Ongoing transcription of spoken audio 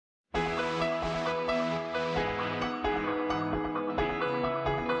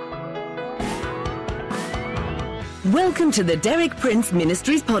Welcome to the Derek Prince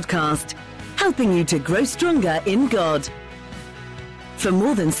Ministries podcast, helping you to grow stronger in God. For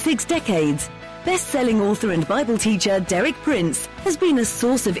more than 6 decades, best-selling author and Bible teacher Derek Prince has been a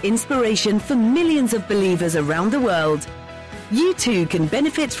source of inspiration for millions of believers around the world. You too can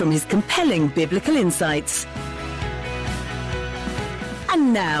benefit from his compelling biblical insights.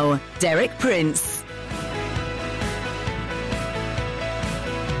 And now, Derek Prince.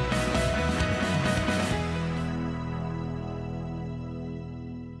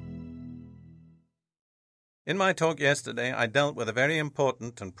 In my talk yesterday, I dealt with a very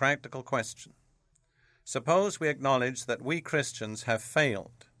important and practical question. Suppose we acknowledge that we Christians have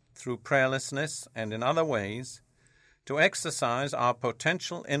failed, through prayerlessness and in other ways, to exercise our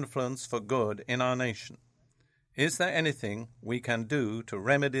potential influence for good in our nation. Is there anything we can do to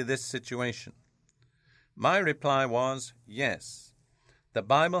remedy this situation? My reply was yes. The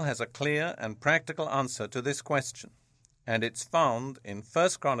Bible has a clear and practical answer to this question, and it's found in 1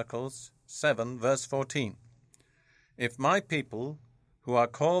 Chronicles 7, verse 14. If my people, who are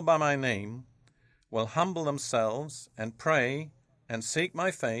called by my name, will humble themselves and pray and seek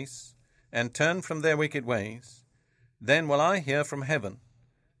my face and turn from their wicked ways, then will I hear from heaven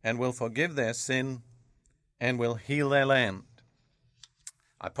and will forgive their sin and will heal their land.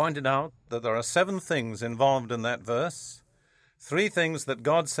 I pointed out that there are 7 things involved in that verse, 3 things that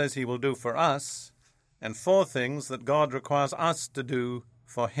God says he will do for us, and 4 things that God requires us to do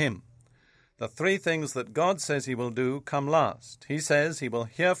for him. The 3 things that God says he will do come last. He says he will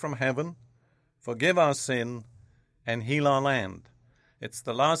hear from heaven, forgive our sin, and heal our land. It's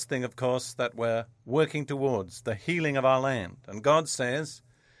the last thing, of course, that we're working towards, the healing of our land. And God says,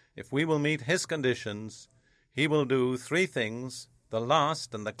 if we will meet his conditions, he will do 3 things, the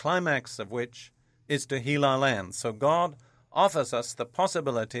last and the climax of which is to heal our land. So God offers us the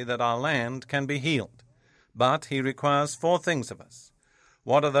possibility that our land can be healed. But he requires 4 things of us.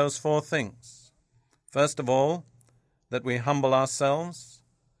 What are those 4 things? First of all, that we humble ourselves.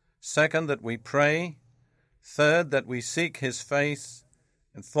 Second, that we pray. Third, that we seek his face.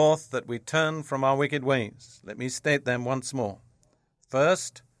 And fourth, that we turn from our wicked ways. Let me state them once more.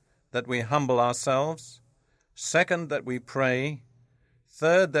 First, that we humble ourselves. Second, that we pray.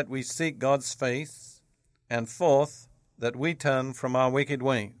 Third, that we seek God's face. And fourth, that we turn from our wicked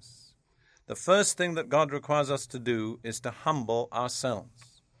ways. The first thing that God requires us to do is to humble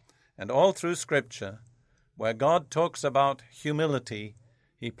ourselves. And all through Scripture, where God talks about humility,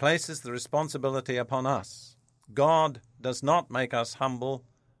 he places the responsibility upon us. God does not make us humble.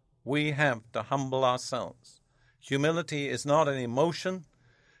 We have to humble ourselves. Humility is not an emotion.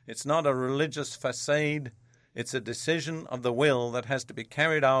 It's not a religious facade. It's a decision of the will that has to be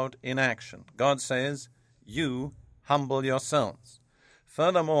carried out in action. God says, you humble yourselves.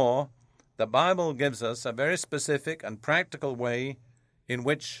 Furthermore, the Bible gives us a very specific and practical way in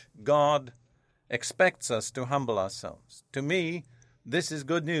which God expects us to humble ourselves. To me, this is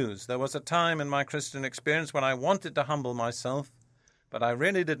good news. There was a time in my Christian experience when I wanted to humble myself, but I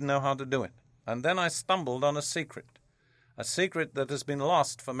really didn't know how to do it. And then I stumbled on a secret that has been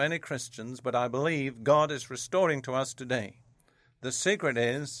lost for many Christians, but I believe God is restoring to us today. The secret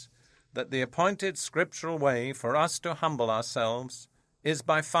is that the appointed scriptural way for us to humble ourselves is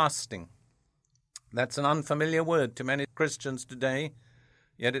by fasting. That's an unfamiliar word to many Christians today,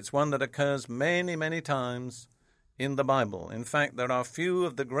 yet it's one that occurs many, many times in the Bible. In fact, there are few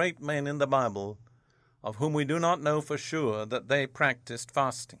of the great men in the Bible of whom we do not know for sure that they practiced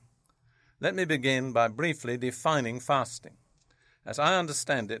fasting. Let me begin by briefly defining fasting. As I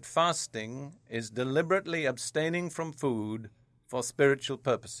understand it, fasting is deliberately abstaining from food for spiritual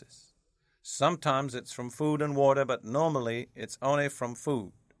purposes. Sometimes it's from food and water, but normally it's only from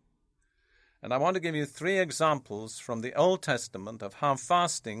food. And I want to give you 3 examples from the Old Testament of how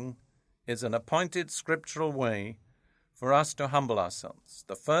fasting is an appointed scriptural way for us to humble ourselves.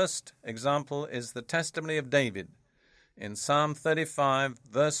 The first example is the testimony of David in Psalm 35,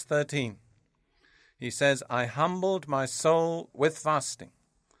 verse 13. He says, I humbled my soul with fasting,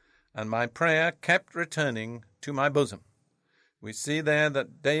 and my prayer kept returning to my bosom. We see there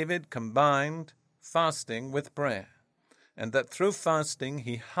that David combined fasting with prayer, and that through fasting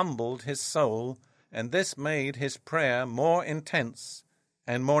he humbled his soul, and this made his prayer more intense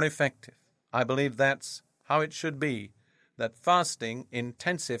and more effective. I believe that's how it should be, that fasting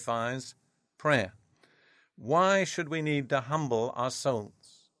intensifies prayer. Why should we need to humble our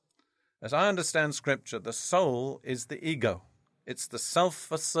souls? As I understand Scripture, the soul is the ego. It's the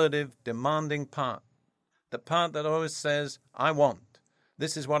self-assertive, demanding part, the part that always says, I want,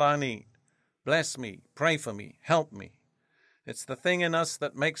 this is what I need, bless me, pray for me, help me. It's the thing in us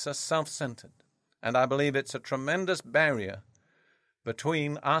that makes us self-centered. And I believe it's a tremendous barrier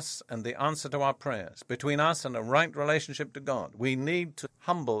between us and the answer to our prayers, between us and a right relationship to God. We need to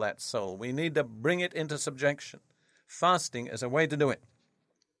humble that soul. We need to bring it into subjection. Fasting is a way to do it.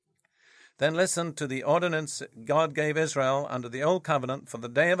 Then listen to the ordinance God gave Israel under the Old Covenant for the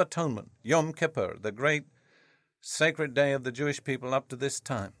Day of Atonement, Yom Kippur, the great sacred day of the Jewish people up to this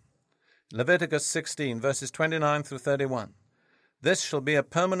time. Leviticus 16, verses 29 through 31. This shall be a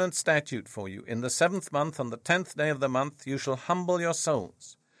permanent statute for you. In the 7th month, on the 10th day of the month, you shall humble your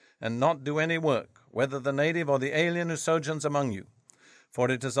souls, and not do any work, whether the native or the alien who sojourns among you.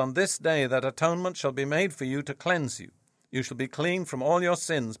 For it is on this day that atonement shall be made for you to cleanse you. You shall be clean from all your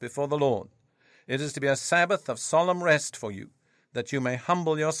sins before the Lord. It is to be a Sabbath of solemn rest for you, that you may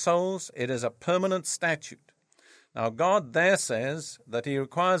humble your souls. It is a permanent statute. Now God there says that he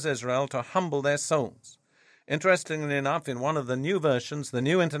requires Israel to humble their souls. Interestingly enough, in one of the new versions, the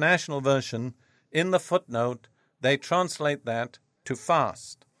New International Version, in the footnote, they translate that to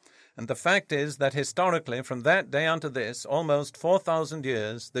fast. And the fact is that historically, from that day unto this, almost 4,000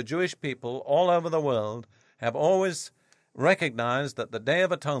 years, the Jewish people all over the world have always recognized that the Day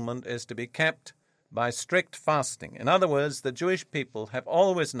of Atonement is to be kept by strict fasting. In other words, the Jewish people have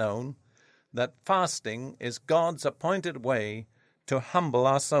always known that fasting is God's appointed way to humble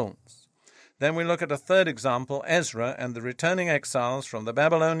our souls. Then we look at a third example, Ezra and the returning exiles from the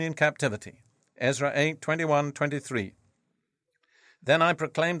Babylonian captivity. Ezra 8:21-23. Then I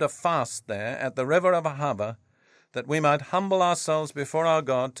proclaimed a fast there at the river of Ahava, that we might humble ourselves before our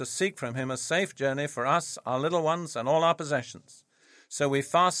God to seek from him a safe journey for us, our little ones, and all our possessions. So we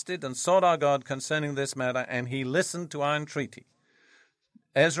fasted and sought our God concerning this matter, and he listened to our entreaty.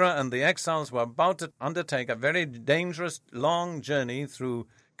 Ezra and the exiles were about to undertake a very dangerous, long journey through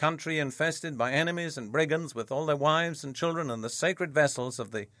country infested by enemies and brigands, with all their wives and children and the sacred vessels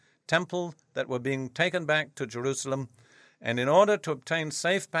of the temple that were being taken back to Jerusalem. And in order to obtain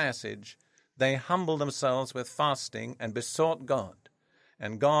safe passage, they humbled themselves with fasting and besought God.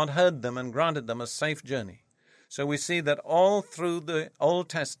 And God heard them and granted them a safe journey. So we see that all through the Old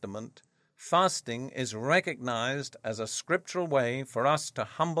Testament, fasting is recognized as a scriptural way for us to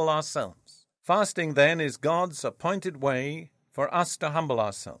humble ourselves. Fasting, then, is God's appointed way for us to humble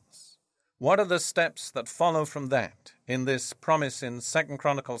ourselves. What are the steps that follow from that in this promise in 2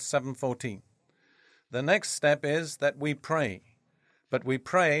 Chronicles 7:14? The next step is that we pray, but we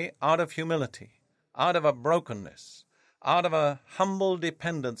pray out of humility, out of a brokenness, out of a humble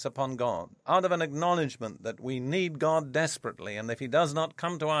dependence upon God, out of an acknowledgement that we need God desperately, and if he does not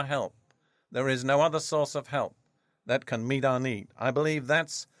come to our help, there is no other source of help that can meet our need. I believe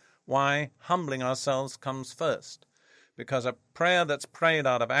that's why humbling ourselves comes first, because a prayer that's prayed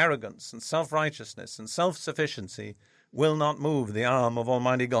out of arrogance and self-righteousness and self-sufficiency will not move the arm of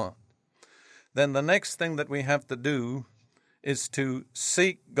Almighty God. Then the next thing that we have to do is to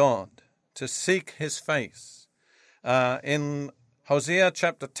seek God, to seek his face. In Hosea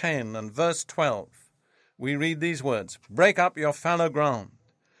chapter 10 and verse 12, we read these words, "Break up your fallow ground,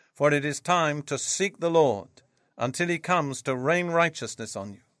 for it is time to seek the Lord until he comes to rain righteousness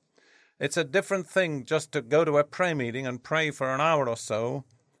on you." It's a different thing just to go to a prayer meeting and pray for an hour or so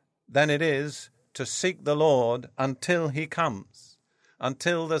than it is to seek the Lord until he comes,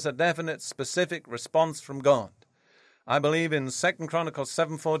 until there's a definite, specific response from God. I believe in 2 Chronicles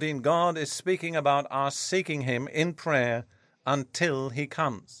 7:14, God is speaking about our seeking him in prayer until he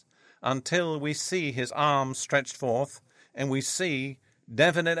comes, until we see his arm stretched forth and we see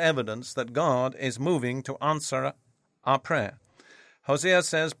definite evidence that God is moving to answer our prayer. Hosea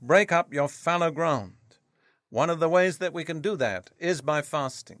says, break up your fallow ground. One of the ways that we can do that is by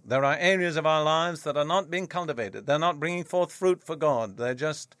fasting. There are areas of our lives that are not being cultivated. They're not bringing forth fruit for God. They're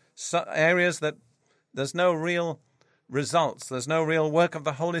just areas that there's no real results. There's no real work of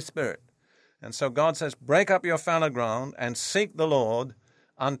the Holy Spirit. And so God says, break up your fallow ground and seek the Lord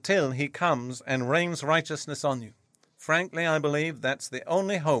until he comes and rains righteousness on you. Frankly, I believe that's the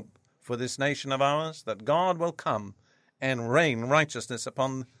only hope for this nation of ours, that God will come and rain righteousness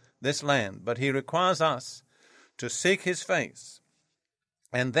upon this land. But he requires us to seek his face.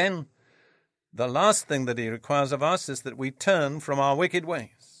 And then the last thing that he requires of us is that we turn from our wicked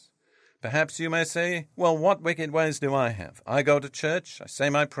ways. Perhaps you may say, well, what wicked ways do I have? I go to church, I say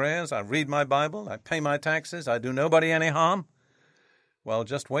my prayers, I read my Bible, I pay my taxes, I do nobody any harm. Well,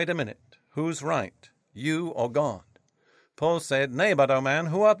 just wait a minute. Who's right, you or God? Paul said, Nay, but, O man,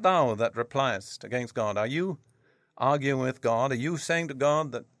 who art thou that repliest against God? Are you arguing with God? Are you saying to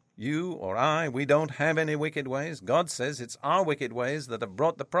God that you or I, we don't have any wicked ways? God says it's our wicked ways that have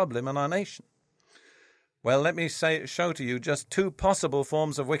brought the problem in our nation. Well, let me show to you just two possible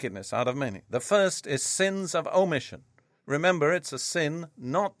forms of wickedness out of many. The first is sins of omission. Remember, it's a sin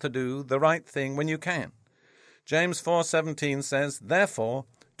not to do the right thing when you can. James 4:17 says, "Therefore,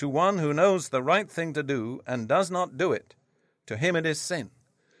 to one who knows the right thing to do and does not do it, to him it is sin."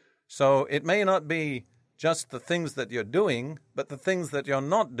 So it may not be just the things that you're doing, but the things that you're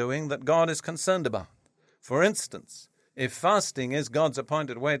not doing that God is concerned about. For instance, if fasting is God's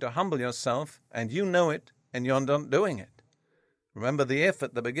appointed way to humble yourself, and you know it, and you're not doing it, remember the if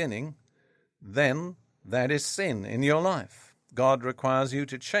at the beginning, then that is sin in your life. God requires you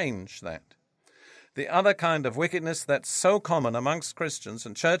to change that. The other kind of wickedness that's so common amongst Christians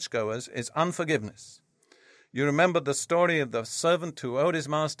and churchgoers is unforgiveness. You remember the story of the servant who owed his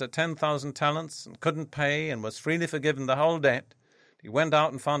master 10,000 talents and couldn't pay and was freely forgiven the whole debt. He went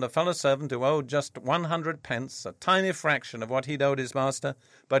out and found a fellow servant who owed just 100 pence, a tiny fraction of what he'd owed his master,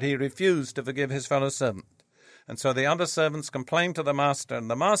 but he refused to forgive his fellow servant. And so the other servants complained to the master, and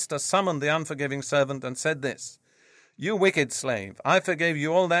the master summoned the unforgiving servant and said this, "You wicked slave, I forgave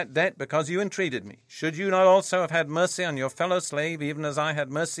you all that debt because you entreated me. Should you not also have had mercy on your fellow slave, even as I had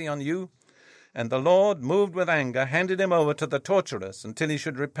mercy on you?" And the Lord, moved with anger, handed him over to the torturers until he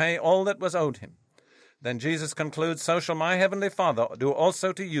should repay all that was owed him. Then Jesus concludes, "So shall my heavenly Father do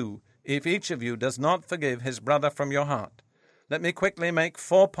also to you, if each of you does not forgive his brother from your heart." Let me quickly make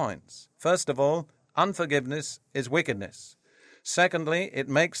 4 points. First of all, unforgiveness is wickedness. Secondly, it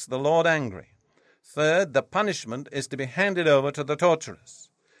makes the Lord angry. Third, the punishment is to be handed over to the torturers.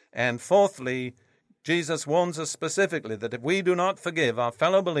 And fourthly, Jesus warns us specifically that if we do not forgive our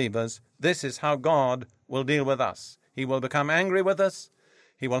fellow believers, this is how God will deal with us. He will become angry with us,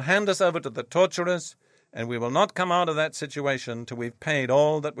 he will hand us over to the torturers, and we will not come out of that situation till we've paid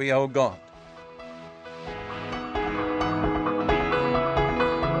all that we owe God.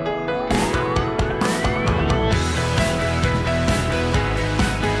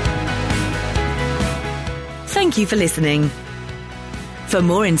 Thank you for listening. For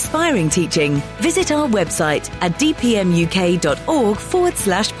more inspiring teaching, visit our website at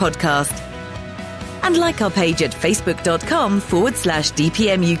dpmuk.org/podcast. And like our page at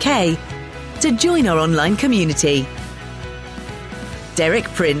facebook.com/dpmuk to join our online community.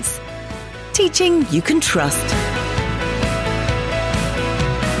 Derek Prince, teaching you can trust.